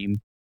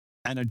upstream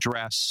and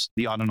address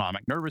the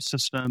autonomic nervous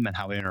system and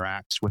how it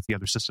interacts with the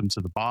other systems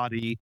of the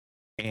body.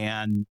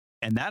 And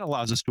that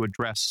allows us to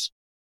address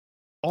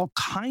all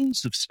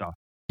kinds of stuff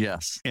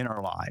in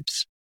our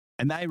lives.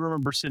 And I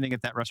remember sitting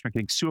at that restaurant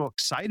getting so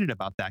excited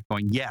about that,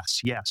 going,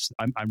 yes,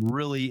 I'm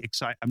really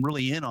excited. I'm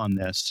really in on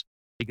this,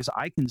 because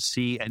I can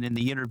see, and in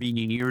the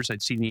intervening years,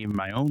 I'd seen in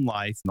my own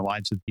life and the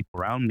lives of the people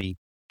around me,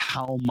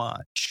 how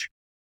much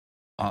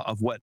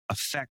of what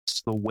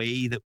affects the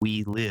way that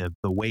we live,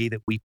 the way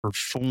that we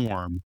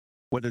perform,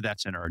 whether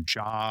that's in our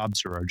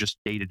jobs or our just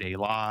day-to-day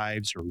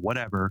lives or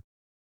whatever,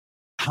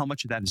 how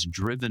much of that is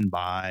driven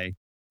by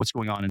what's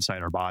going on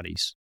inside our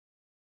bodies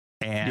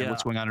and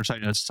what's going on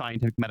inside in a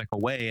scientific medical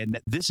way. And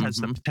that this has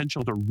the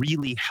potential to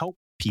really help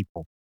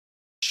people,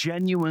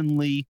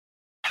 genuinely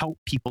help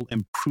people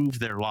improve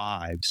their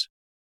lives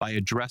by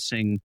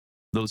addressing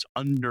those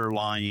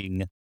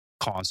underlying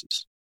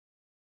causes.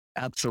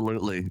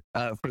 Absolutely.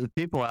 For the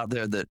people out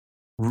there that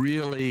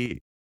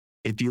really,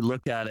 if you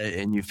look at it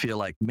and you feel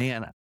like,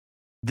 man,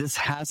 this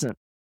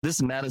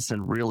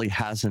medicine really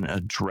hasn't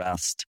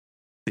addressed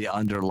the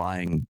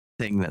underlying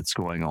thing that's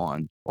going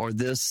on, or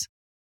this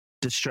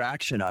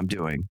distraction I'm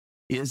doing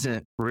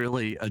isn't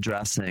really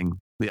addressing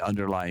the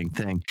underlying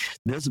thing.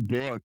 This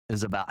book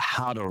is about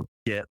how to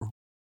get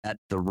at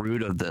the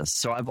root of this.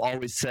 So I've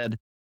always said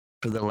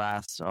for the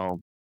last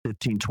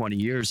 15, 20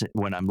 years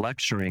when I'm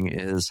lecturing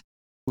is,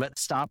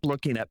 let's stop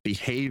looking at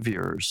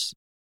behaviors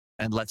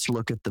and let's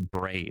look at the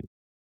brain,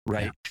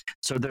 right? Yeah.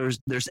 So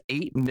there's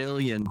 8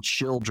 million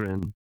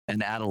children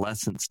and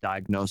adolescents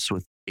diagnosed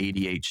with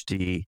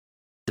ADHD.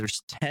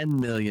 There's 10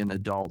 million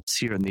adults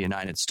here in the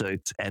United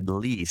States, at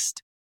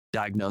least,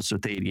 diagnosed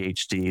with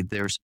ADHD.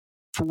 There's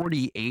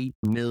 48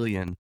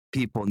 million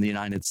people in the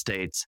United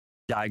States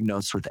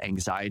diagnosed with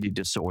anxiety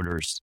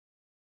disorders.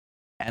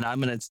 And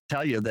I'm going to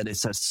tell you that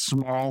it's a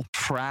small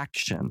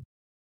fraction,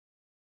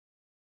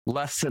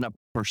 less than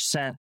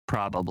 1%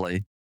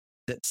 probably,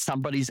 that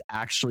somebody's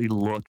actually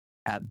looked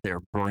at their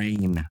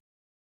brain.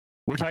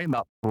 We're talking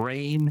about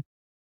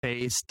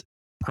brain-based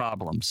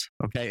problems.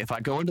 Okay. If I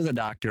go into the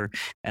doctor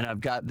and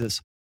I've got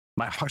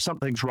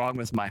something's wrong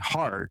with my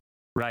heart,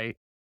 right?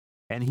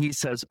 And he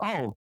says,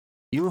 oh,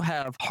 you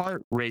have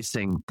heart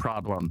racing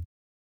problem.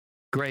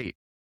 Great.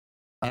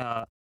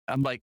 I'm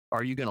like,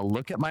 are you going to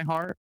look at my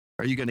heart?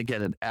 Are you going to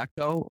get an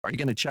echo? Are you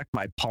going to check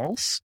my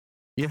pulse?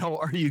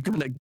 Are you going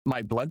to,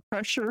 my blood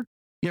pressure?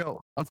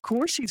 Of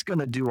course he's going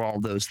to do all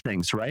those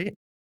things, right?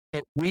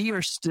 But we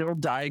are still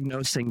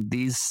diagnosing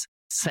these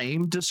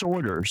same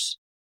disorders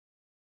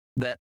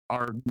that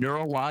are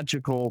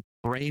neurological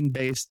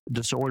brain-based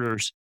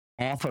disorders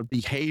off of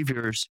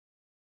behaviors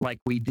like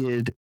we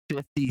did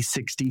 50,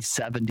 60,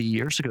 70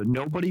 years ago.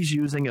 Nobody's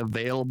using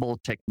available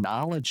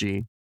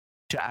technology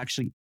to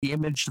actually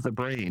image the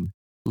brain.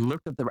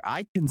 Look at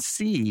I can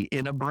see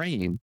in a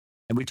brain,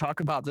 and we talk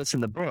about this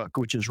in the book,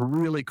 which is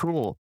really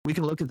cool. We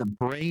can look at the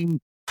brain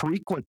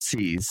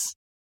frequencies,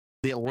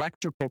 the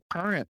electrical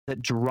current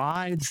that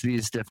drives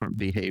these different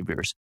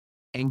behaviors,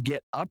 and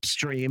get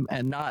upstream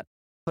and not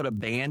put a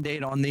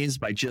Band-Aid on these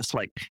by just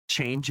like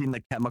changing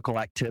the chemical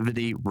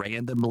activity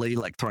randomly,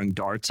 like throwing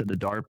darts at a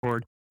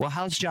dartboard. Well,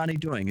 how's Johnny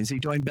doing? Is he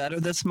doing better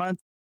this month?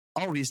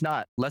 Oh, he's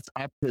not. Let's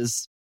up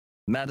his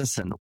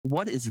medicine.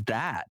 What is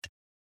that?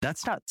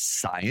 That's not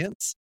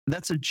science.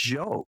 That's a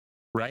joke,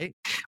 right?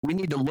 We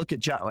need to look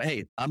at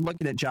hey, I'm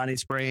looking at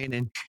Johnny's brain,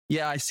 and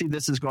yeah, I see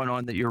this is going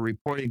on that you're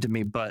reporting to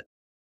me, but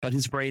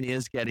his brain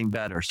is getting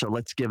better. So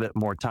let's give it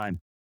more time.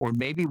 Or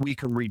maybe we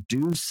can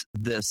reduce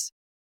this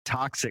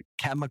toxic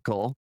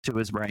chemical to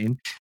his brain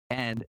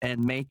and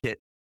make it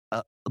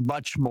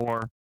much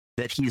more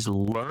that he's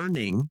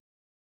learning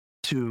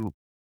to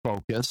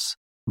focus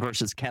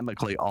versus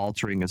chemically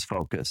altering his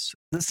focus.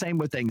 The same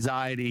with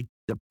anxiety,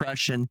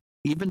 depression,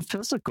 even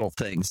physical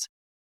things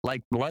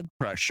like blood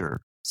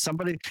pressure.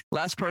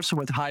 Last person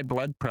with high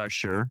blood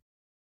pressure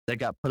that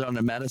got put on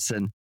a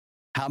medicine,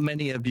 how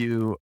many of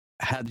you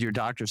had your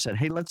doctor said,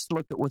 hey, let's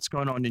look at what's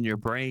going on in your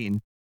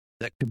brain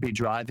that could be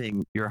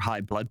driving your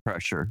high blood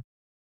pressure?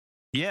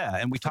 Yeah,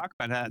 and we talk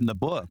about that in the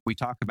book. We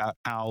talk about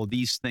how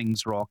these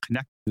things are all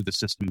connected to the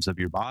systems of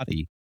your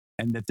body,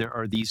 and that there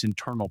are these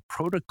internal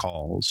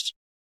protocols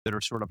that are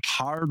sort of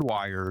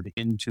hardwired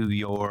into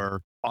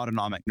your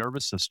autonomic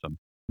nervous system,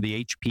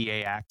 the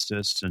HPA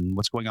axis, and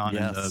what's going on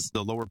in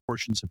the lower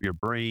portions of your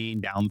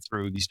brain down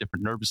through these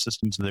different nervous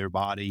systems of their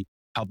body,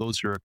 how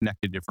those are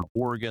connected to different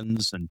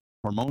organs and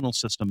hormonal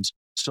systems,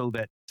 so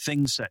that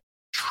things that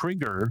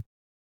trigger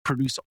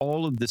produce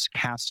all of this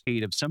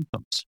cascade of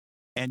symptoms.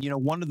 And,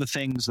 one of the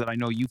things that I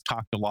know you've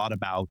talked a lot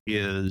about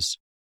is,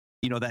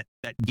 that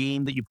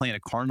game that you play in a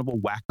carnival,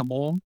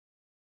 whack-a-mole.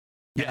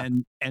 Yeah.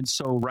 And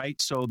so,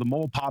 right, so the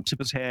mole pops up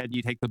his head,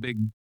 you take the big,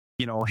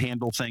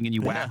 handle thing and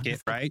you whack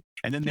it, right?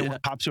 And then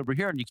it pops over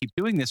here and you keep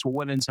doing this. Well,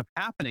 what ends up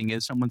happening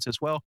is someone says,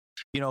 well,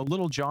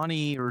 little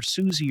Johnny or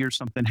Susie or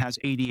something has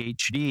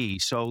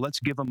ADHD, so let's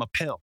give them a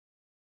pill.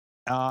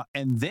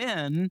 And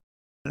then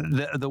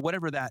the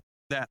whatever that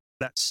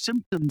that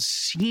symptom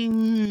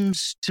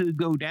seems to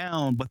go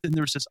down, but then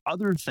there's this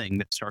other thing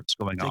that starts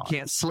going on. They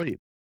can't sleep.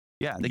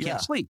 Yeah, they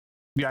can't sleep,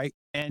 right?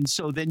 And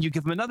so then you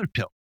give them another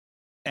pill.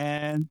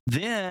 And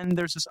then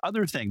there's this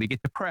other thing. They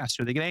get depressed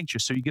or they get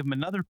anxious, so you give them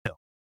another pill.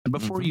 And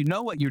before you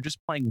know it, you're just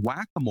playing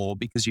whack-a-mole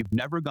because you've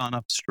never gone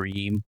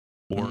upstream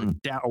or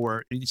down,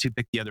 or to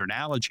pick the other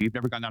analogy, you've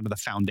never gone down to the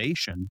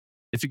foundation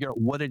to figure out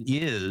what it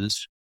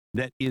is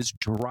that is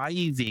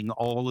driving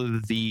all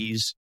of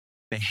these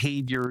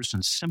behaviors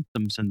and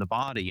symptoms in the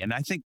body. And I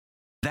think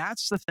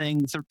that's the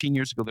thing 13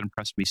 years ago that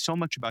impressed me so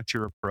much about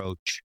your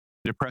approach.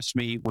 It impressed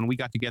me when we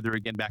got together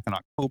again back in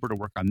October to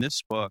work on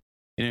this book.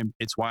 And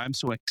it's why I'm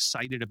so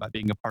excited about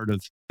being a part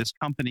of this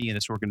company and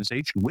this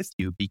organization with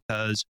you,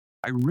 because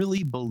I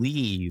really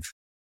believe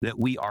that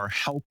we are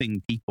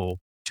helping people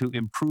to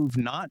improve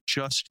not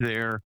just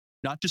to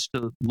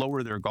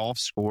lower their golf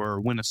score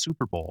or win a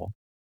Super Bowl,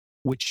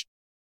 which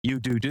you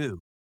do.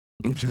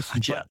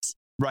 Yes.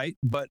 Right.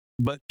 But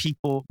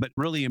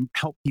really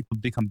help people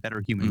become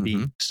better human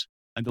beings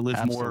and to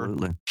live more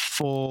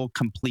full,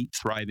 complete,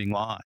 thriving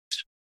lives.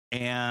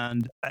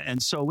 And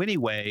so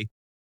anyway,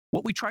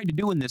 what we tried to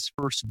do in this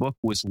first book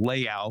was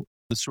lay out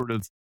the sort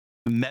of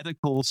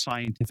medical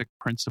scientific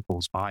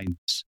principles behind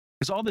this.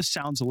 Because all this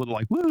sounds a little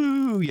like,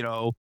 woo,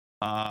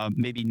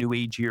 maybe new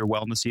agey or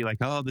wellnessy, like,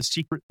 oh, the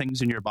secret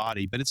things in your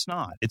body. But it's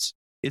not. It's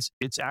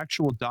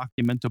actual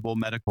documentable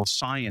medical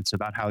science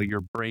about how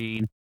your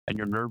brain and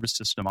your nervous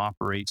system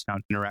operates, how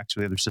it interacts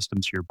with other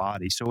systems of your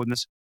body. So in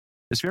this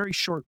very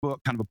short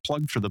book, kind of a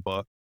plug for the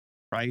book,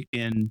 right,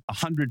 in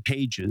 100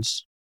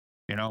 pages,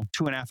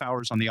 2.5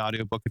 hours on the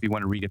audiobook if you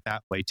want to read it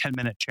that way,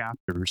 10-minute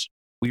chapters,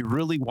 we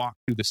really walk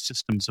through the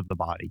systems of the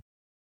body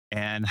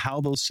and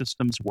how those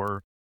systems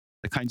work,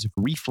 the kinds of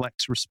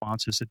reflex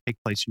responses that take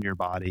place in your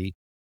body,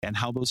 and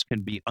how those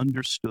can be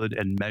understood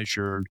and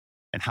measured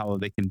and how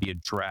they can be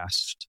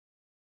addressed.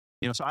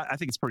 So I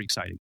think it's pretty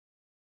exciting.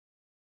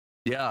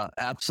 Yeah,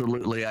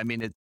 absolutely. I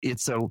mean,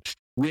 it's a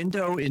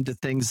window into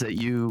things that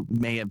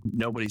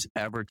nobody's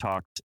ever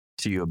talked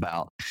to you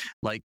about.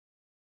 Like,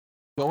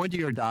 go into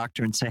your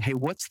doctor and say, hey,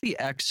 what's the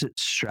exit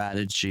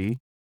strategy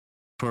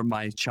for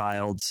my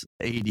child's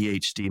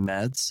ADHD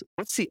meds?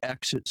 What's the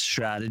exit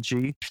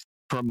strategy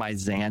for my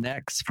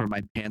Xanax, for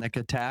my panic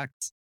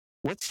attacks?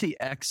 What's the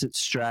exit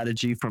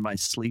strategy for my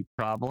sleep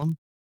problem?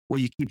 Will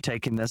you keep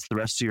taking this the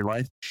rest of your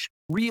life?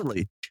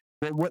 Really?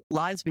 But what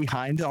lies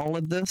behind all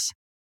of this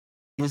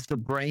is the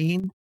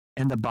brain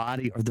and the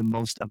body are the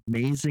most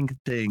amazing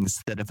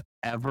things that have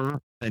ever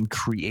been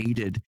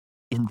created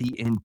in the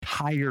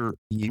entire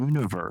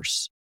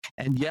universe.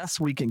 And yes,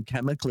 we can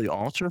chemically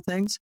alter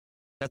things,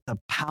 but the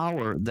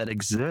power that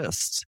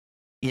exists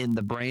in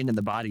the brain and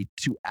the body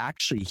to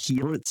actually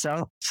heal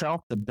itself,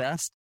 the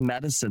best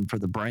medicine for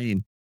the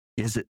brain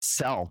is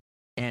itself.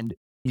 And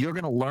you're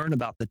going to learn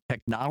about the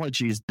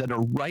technologies that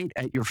are right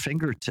at your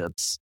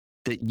fingertips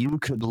that you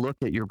could look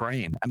at your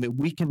brain. I mean,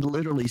 we can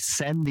literally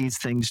send these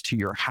things to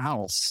your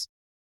house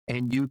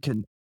and you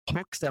can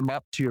hook them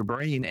up to your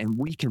brain and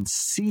we can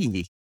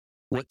see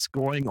what's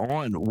going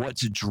on,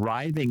 what's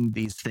driving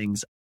these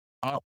things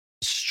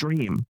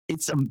upstream.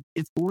 It's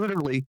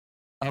literally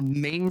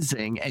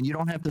amazing. And you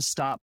don't have to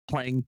stop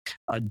playing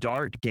a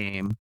dart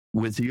game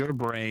with your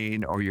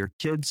brain or your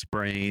kid's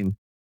brain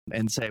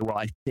and say, well,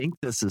 I think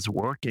this is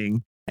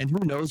working. And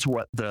who knows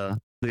what the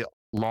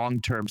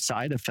long-term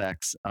side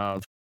effects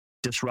of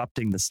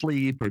disrupting the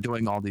sleep or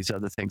doing all these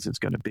other things is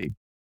going to be.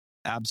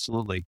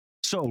 Absolutely.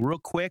 So real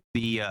quick,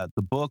 the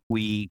book,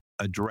 we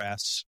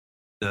address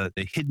the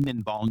hidden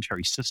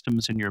involuntary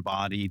systems in your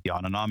body, the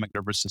autonomic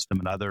nervous system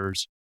and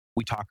others.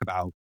 We talk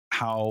about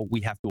how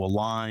we have to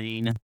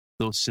align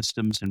those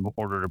systems in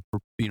order to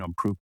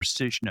improve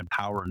precision and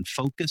power and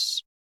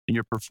focus in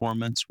your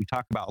performance. We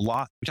talk about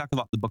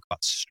the book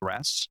about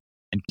stress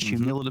and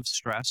cumulative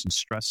stress and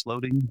stress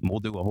loading. And we'll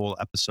do a whole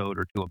episode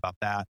or two about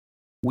that.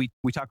 We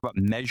talk about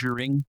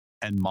measuring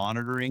and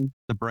monitoring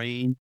the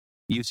brain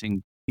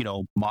using,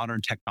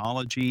 modern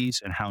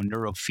technologies and how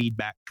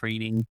neurofeedback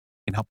training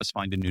can help us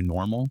find a new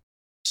normal.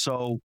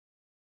 So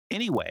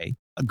anyway,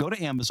 go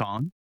to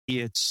Amazon.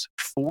 It's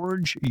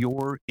Forge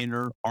Your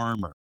Inner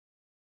Armor.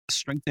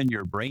 Strengthen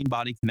Your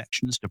Brain-Body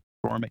Connections to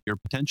Perform at Your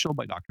Potential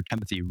by Dr.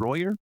 Timothy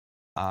Royer.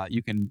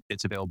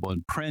 It's available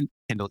in print,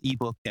 Kindle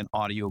ebook, and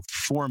audio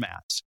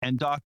formats. And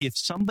Doc, if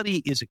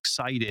somebody is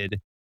excited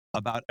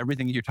about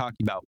everything that you're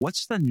talking about,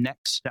 what's the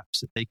next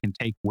steps that they can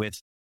take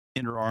with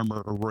Inner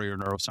Armor or Royer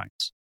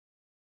Neuroscience?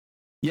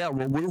 Yeah,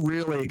 well, we're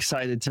really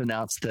excited to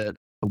announce that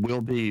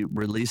we'll be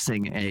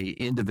releasing a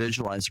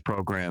individualized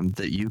program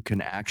that you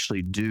can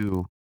actually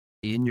do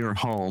in your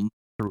home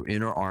through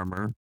Inner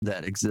Armor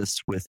that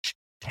exists with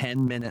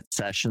 10-minute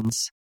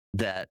sessions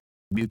that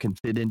you can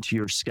fit into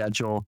your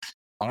schedule,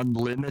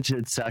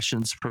 unlimited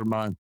sessions per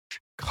month,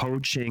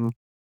 coaching.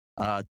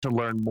 To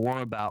learn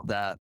more about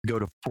that, go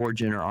to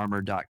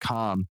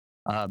forgeinnerarmor.com.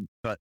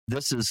 But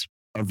this is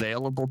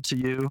available to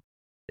you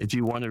if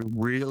you want to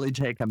really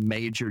take a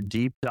major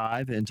deep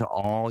dive into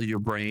all your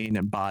brain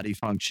and body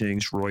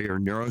functionings, Royer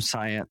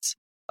Neuroscience.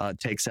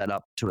 takes that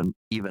up to an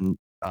even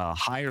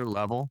higher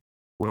level,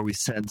 where we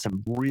send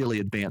some really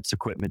advanced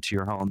equipment to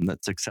your home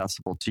that's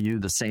accessible to you.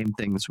 The same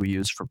things we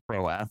use for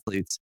pro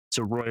athletes.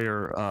 So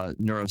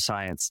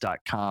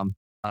RoyerNeuroscience.com.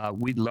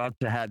 We'd love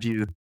to have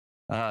you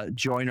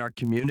join our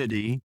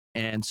community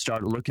and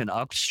start looking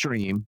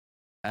upstream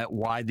at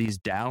why these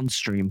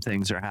downstream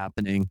things are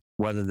happening,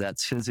 whether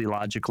that's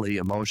physiologically,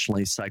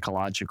 emotionally,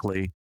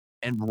 psychologically,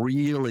 and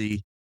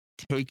really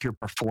take your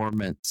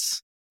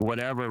performance,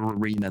 whatever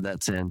arena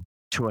that's in,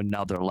 to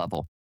another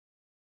level.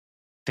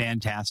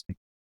 Fantastic.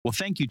 Well,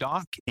 thank you,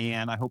 Doc.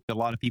 And I hope that a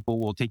lot of people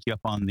will take you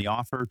up on the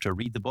offer to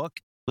read the book,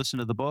 listen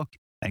to the book,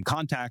 and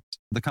contact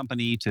the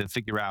company to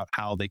figure out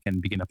how they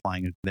can begin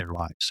applying it to their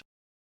lives.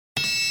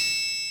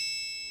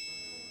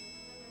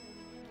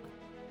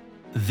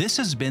 This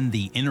has been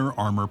the Inner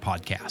Armor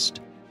Podcast.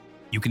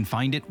 You can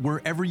find it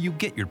wherever you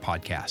get your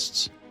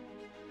podcasts.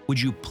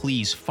 Would you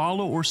please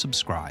follow or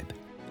subscribe,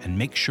 and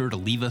make sure to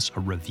leave us a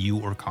review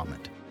or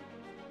comment.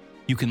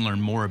 You can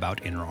learn more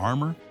about Inner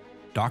Armor,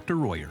 Dr.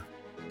 Royer,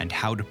 and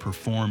how to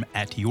perform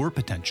at your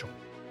potential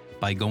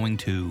by going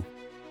to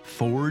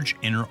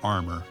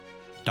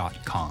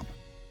forgeinnerarmor.com.